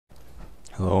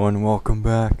Hello and welcome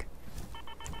back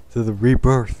to the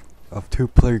rebirth of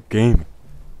two-player gaming.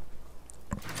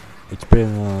 It's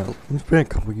been a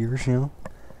couple years, you know.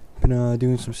 Been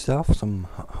doing some stuff, some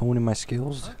honing my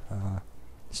skills,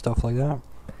 stuff like that,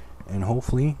 and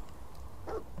hopefully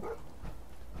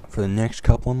for the next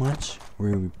couple of months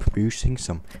we're gonna be producing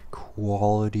some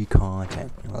quality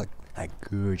content, you know, like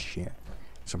good shit,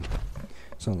 some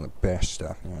of the best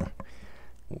stuff. You know,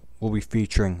 we'll be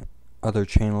featuring other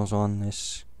channels on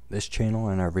this channel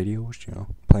and our videos, you know,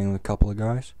 playing with a couple of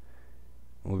guys.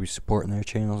 We'll be supporting their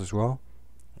channels as well,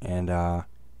 and I'll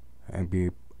be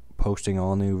posting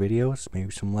all new videos, maybe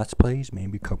some let's plays,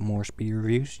 maybe a couple more speed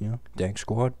reviews, you know, Dank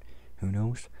Squad, who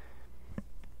knows.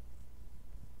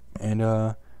 And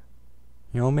you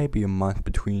know, maybe a month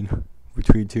between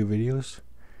two videos.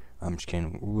 I'm just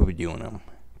kidding, we'll be doing them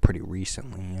pretty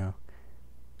recently, you know,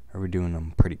 or we're doing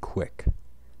them pretty quick.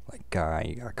 Like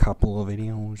you got a couple of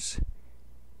videos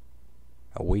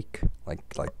a week, like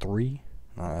 3.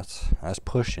 That's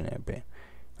pushing it a bit.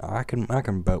 I can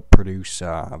about produce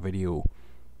a video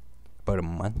about a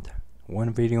month,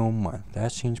 one video a month.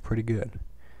 That seems pretty good.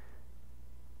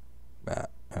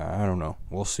 But I don't know.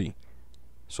 We'll see.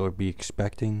 So I'd be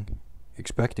expect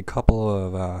a couple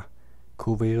of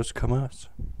cool videos to come out.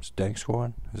 Stank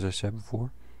Squad, as I said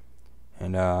before,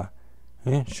 and yeah,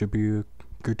 it should be a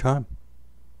good time.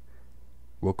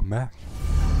 Welcome back.